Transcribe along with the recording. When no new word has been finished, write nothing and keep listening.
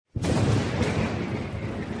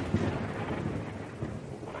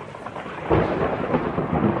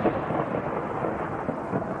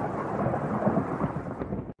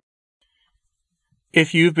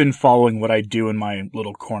If you've been following what I do in my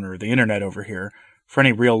little corner of the internet over here for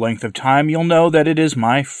any real length of time, you'll know that it is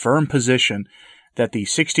my firm position that the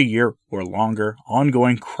 60-year or longer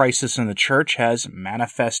ongoing crisis in the Church has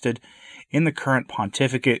manifested in the current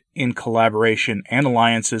pontificate in collaboration and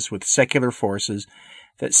alliances with secular forces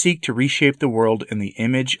that seek to reshape the world in the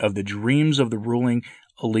image of the dreams of the ruling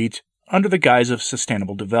elite under the guise of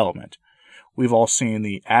sustainable development. We've all seen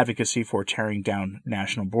the advocacy for tearing down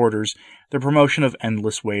national borders, the promotion of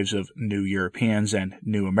endless waves of new Europeans and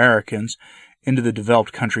new Americans into the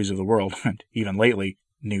developed countries of the world, and even lately,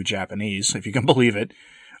 new Japanese, if you can believe it,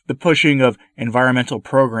 the pushing of environmental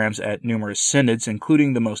programs at numerous synods,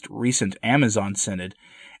 including the most recent Amazon Synod,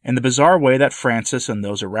 and the bizarre way that Francis and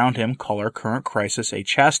those around him call our current crisis a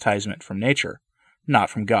chastisement from nature, not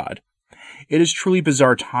from God. It is truly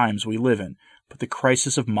bizarre times we live in, but the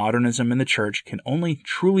crisis of modernism in the Church can only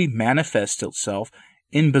truly manifest itself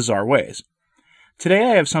in bizarre ways. Today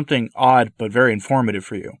I have something odd but very informative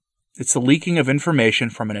for you. It's the leaking of information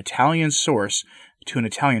from an Italian source to an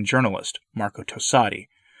Italian journalist, Marco Tossati,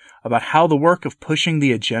 about how the work of pushing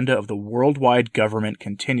the agenda of the worldwide government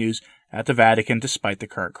continues at the Vatican despite the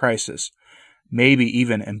current crisis, maybe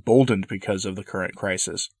even emboldened because of the current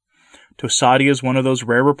crisis. Tossati is one of those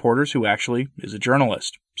rare reporters who actually is a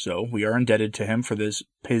journalist, so we are indebted to him for his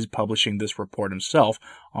publishing this report himself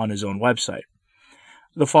on his own website.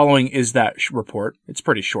 The following is that report. It's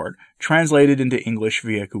pretty short, translated into English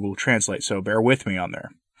via Google Translate, so bear with me on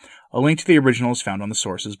there. A link to the original is found on the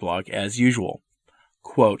source's blog as usual.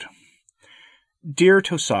 Quote, Dear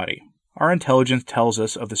Tossati, our intelligence tells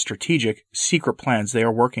us of the strategic, secret plans they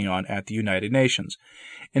are working on at the United Nations,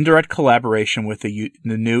 in direct collaboration with the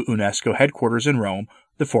new UNESCO headquarters in Rome,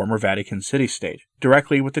 the former Vatican city-state,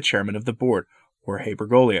 directly with the chairman of the board, Jorge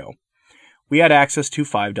Bergoglio. We had access to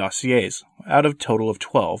 5 dossiers, out of a total of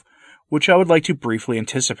 12, which I would like to briefly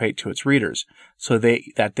anticipate to its readers, so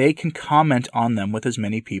that they can comment on them with as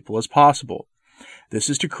many people as possible. This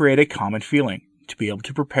is to create a common feeling, to be able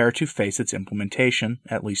to prepare to face its implementation,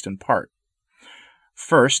 at least in part.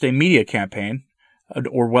 First, a media campaign, an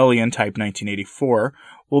Orwellian type 1984,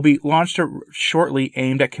 will be launched shortly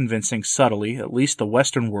aimed at convincing subtly, at least the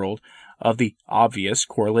Western world, of the obvious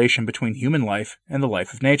correlation between human life and the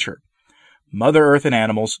life of nature. Mother Earth and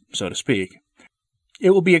animals, so to speak.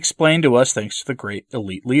 It will be explained to us thanks to the great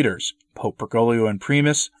elite leaders. Pope Bergoglio and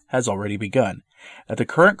Primus has already begun. That the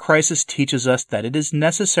current crisis teaches us that it is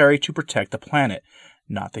necessary to protect the planet,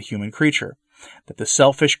 not the human creature. That the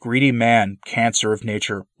selfish, greedy man, cancer of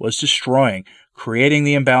nature, was destroying, creating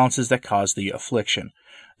the imbalances that cause the affliction.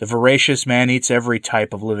 The voracious man eats every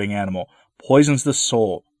type of living animal, poisons the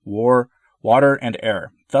soul, water, and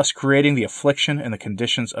air, thus creating the affliction and the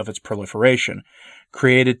conditions of its proliferation,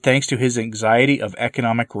 created thanks to his anxiety of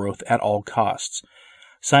economic growth at all costs.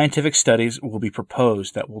 Scientific studies will be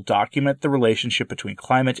proposed that will document the relationship between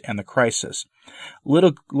climate and the crisis.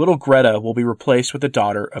 Little Greta will be replaced with the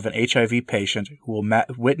daughter of an HIV patient who will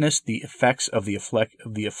witness the effects of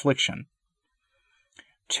the affliction.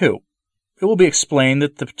 2. It will be explained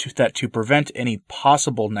that to prevent any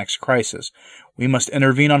possible next crisis, we must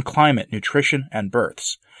intervene on climate, nutrition, and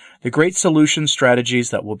births. The great solution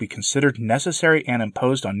strategies that will be considered necessary and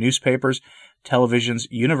imposed on newspapers, televisions,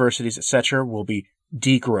 universities, etc. will be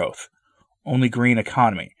degrowth, only green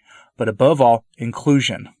economy, but above all,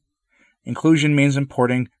 inclusion. Inclusion means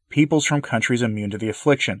importing peoples from countries immune to the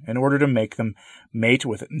affliction in order to make them mate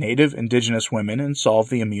with native indigenous women and solve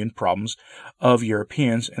the immune problems of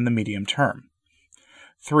Europeans in the medium term.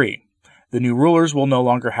 3. The new rulers will no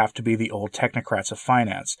longer have to be the old technocrats of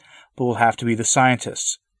finance, but will have to be the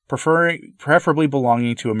scientists, preferably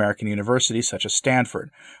belonging to American universities such as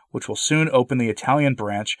Stanford, which will soon open the Italian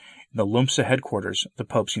branch in the LUMSA headquarters, the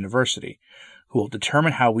Pope's University, who will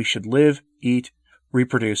determine how we should live, eat,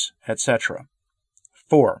 reproduce, etc.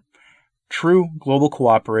 4. True global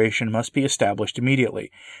cooperation must be established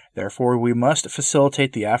immediately. Therefore, we must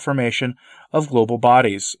facilitate the affirmation of global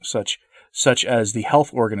bodies, such as the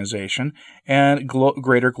Health Organization, and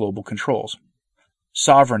greater global controls.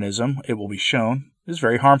 Sovereignism, it will be shown, is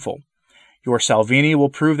very harmful. Your Salvini will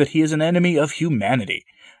prove that he is an enemy of humanity.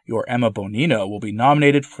 Your Emma Bonino will be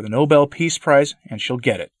nominated for the Nobel Peace Prize, and she'll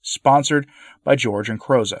get it, sponsored by George and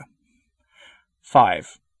Croza.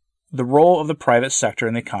 5. The role of the private sector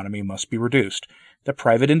in the economy must be reduced. The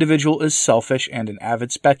private individual is selfish and an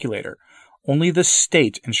avid speculator. Only the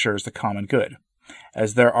state ensures the common good.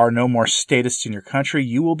 As there are no more statists in your country,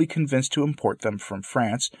 you will be convinced to import them from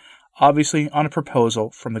France, obviously on a proposal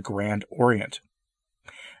from the Grand Orient.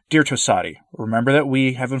 Dear Tossati, remember that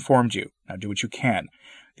we have informed you. Now do what you can.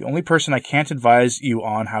 The only person I can't advise you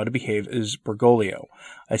on how to behave is Bergoglio.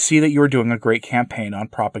 I see that you are doing a great campaign on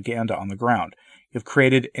propaganda on the ground. You've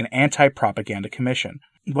created an anti-propaganda commission.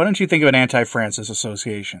 Why don't you think of an anti-Francis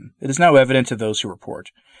association? It is now evident to those who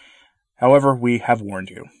report. However, we have warned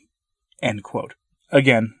you." End quote.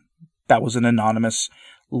 Again, that was an anonymous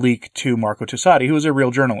leak to Marco Tosatti, who is a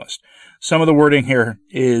real journalist. Some of the wording here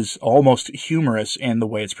is almost humorous in the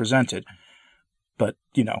way it's presented. But,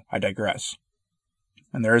 I digress.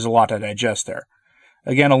 And there is a lot to digest there.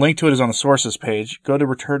 Again, a link to it is on the sources page. Go to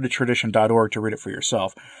returntotradition.org to read it for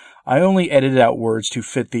yourself. I only edited out words to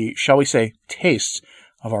fit the, shall we say, tastes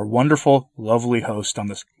of our wonderful, lovely host on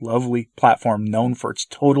this lovely platform known for its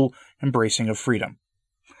total embracing of freedom.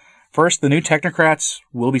 First, the new technocrats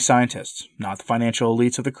will be scientists, not the financial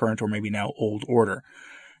elites of the current or maybe now old order.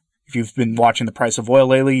 If you've been watching the price of oil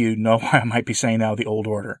lately, you know why I might be saying now the old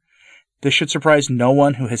order. This should surprise no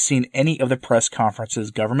one who has seen any of the press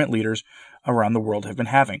conferences government leaders around the world have been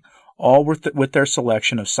having, all with their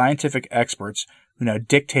selection of scientific experts who now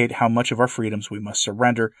dictate how much of our freedoms we must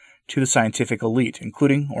surrender to the scientific elite,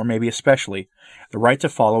 including, or maybe especially, the right to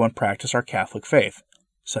follow and practice our Catholic faith.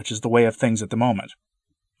 Such is the way of things at the moment.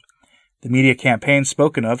 The media campaign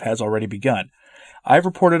spoken of has already begun. I've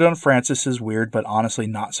reported on Francis's weird but honestly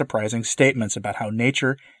not surprising statements about how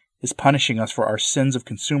nature is punishing us for our sins of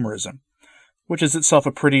consumerism, which is itself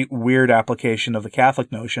a pretty weird application of the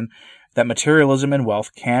Catholic notion that materialism and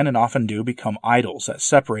wealth can and often do become idols that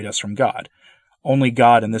separate us from God. Only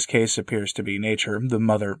God in this case appears to be nature, the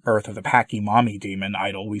Mother Earth of the Pachymommy demon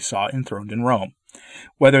idol we saw enthroned in Rome.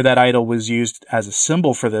 Whether that idol was used as a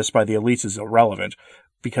symbol for this by the elites is irrelevant,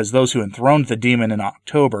 because those who enthroned the demon in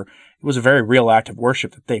October, it was a very real act of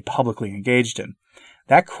worship that they publicly engaged in.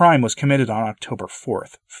 That crime was committed on October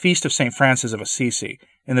 4th, Feast of St. Francis of Assisi,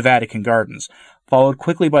 in the Vatican Gardens, followed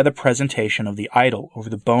quickly by the presentation of the idol over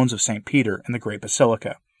the bones of St. Peter in the Great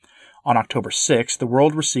Basilica. On October 6th, the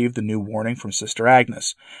world received the new warning from Sister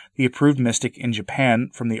Agnes, the approved mystic in Japan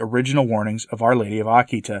from the original warnings of Our Lady of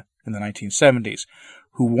Akita in the 1970s,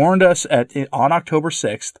 who warned us on October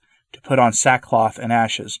 6th to put on sackcloth and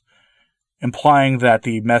ashes, implying that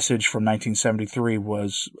the message from 1973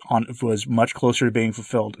 was much closer to being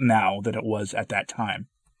fulfilled now than it was at that time.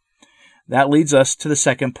 That leads us to the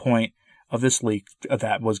second point of this leak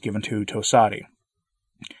that was given to Tosatti.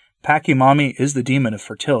 Pachymommy is the demon of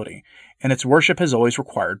fertility, and its worship has always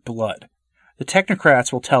required blood. The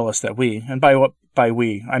technocrats will tell us that we, and by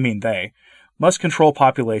we, I mean they, must control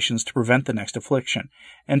populations to prevent the next affliction,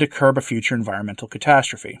 and to curb a future environmental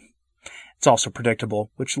catastrophe. It's also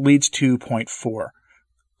predictable, which leads to point 4,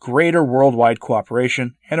 greater worldwide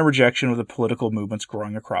cooperation and a rejection of the political movements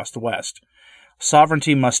growing across the West.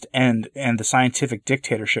 Sovereignty must end, and the scientific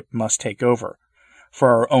dictatorship must take over. For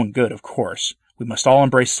our own good, of course. We must all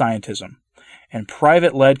embrace scientism. And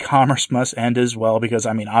private-led commerce must end as well, because,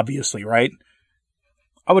 obviously, right?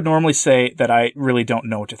 I would normally say that I really don't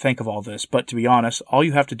know what to think of all this, but to be honest, all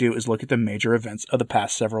you have to do is look at the major events of the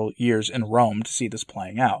past several years in Rome to see this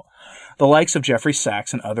playing out. The likes of Jeffrey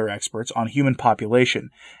Sachs and other experts on human population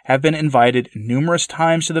have been invited numerous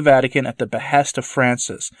times to the Vatican at the behest of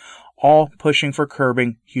Francis, all pushing for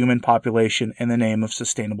curbing human population in the name of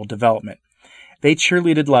sustainable development. They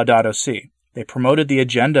cheerleaded Laudato Si. They promoted the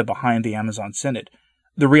agenda behind the Amazon Synod.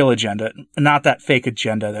 The real agenda, not that fake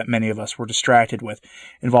agenda that many of us were distracted with,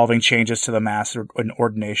 involving changes to the Mass and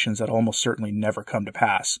ordinations that almost certainly never come to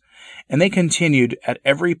pass. And they continued at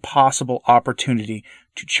every possible opportunity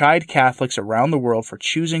to chide Catholics around the world for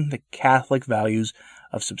choosing the Catholic values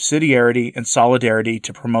of subsidiarity and solidarity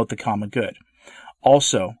to promote the common good.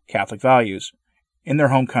 Also, Catholic values, in their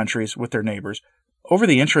home countries with their neighbors, over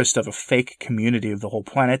the interest of a fake community of the whole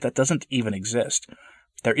planet that doesn't even exist.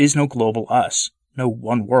 There is no global us. No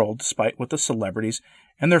one world, despite what the celebrities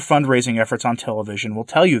and their fundraising efforts on television will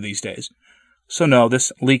tell you these days. So no,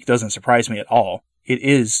 this leak doesn't surprise me at all. It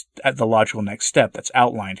is the logical next step that's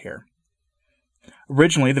outlined here.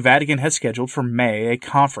 Originally, the Vatican had scheduled for May a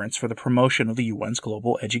conference for the promotion of the UN's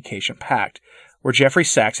Global Education Pact, where Jeffrey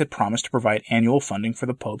Sachs had promised to provide annual funding for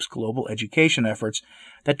the Pope's global education efforts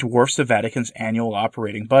that dwarfs the Vatican's annual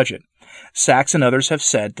operating budget. Sachs and others have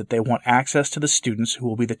said that they want access to the students who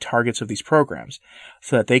will be the targets of these programs,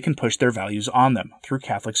 so that they can push their values on them through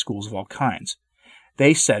Catholic schools of all kinds.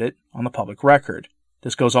 They said it on the public record.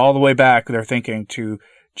 This goes all the way back, they're thinking, to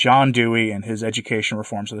John Dewey and his education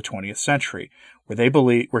reforms of the 20th century,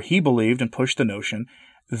 where he believed and pushed the notion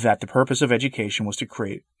that the purpose of education was to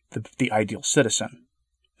create the ideal citizen.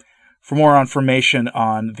 For more information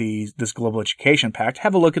on this Global Education Pact,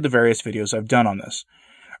 have a look at the various videos I've done on this.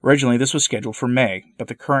 Originally, this was scheduled for May, but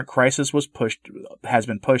the current crisis has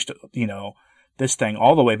been pushed, this thing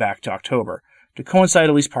all the way back to October, to coincide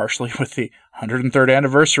at least partially with the 103rd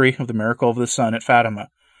anniversary of the miracle of the sun at Fatima.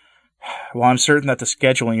 While I'm certain that the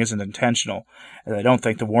scheduling isn't intentional, as I don't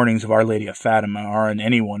think the warnings of Our Lady of Fatima are in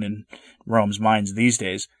anyone in Rome's minds these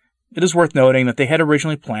days, it is worth noting that they had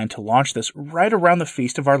originally planned to launch this right around the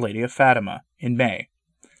Feast of Our Lady of Fatima in May.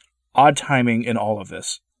 Odd timing in all of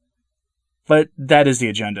this. But that is the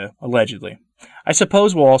agenda, allegedly. I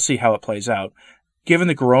suppose we'll all see how it plays out. Given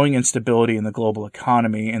the growing instability in the global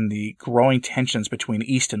economy and the growing tensions between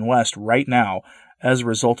East and West right now as a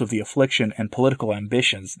result of the affliction and political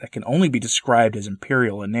ambitions that can only be described as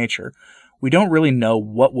imperial in nature, we don't really know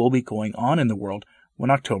what will be going on in the world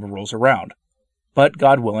when October rolls around. But,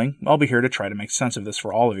 God willing, I'll be here to try to make sense of this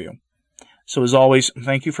for all of you. So as always,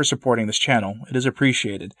 thank you for supporting this channel. It is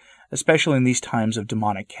appreciated, especially in these times of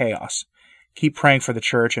demonic chaos. Keep praying for the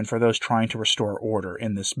church and for those trying to restore order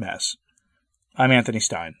in this mess. I'm Anthony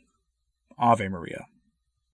Stein. Ave Maria.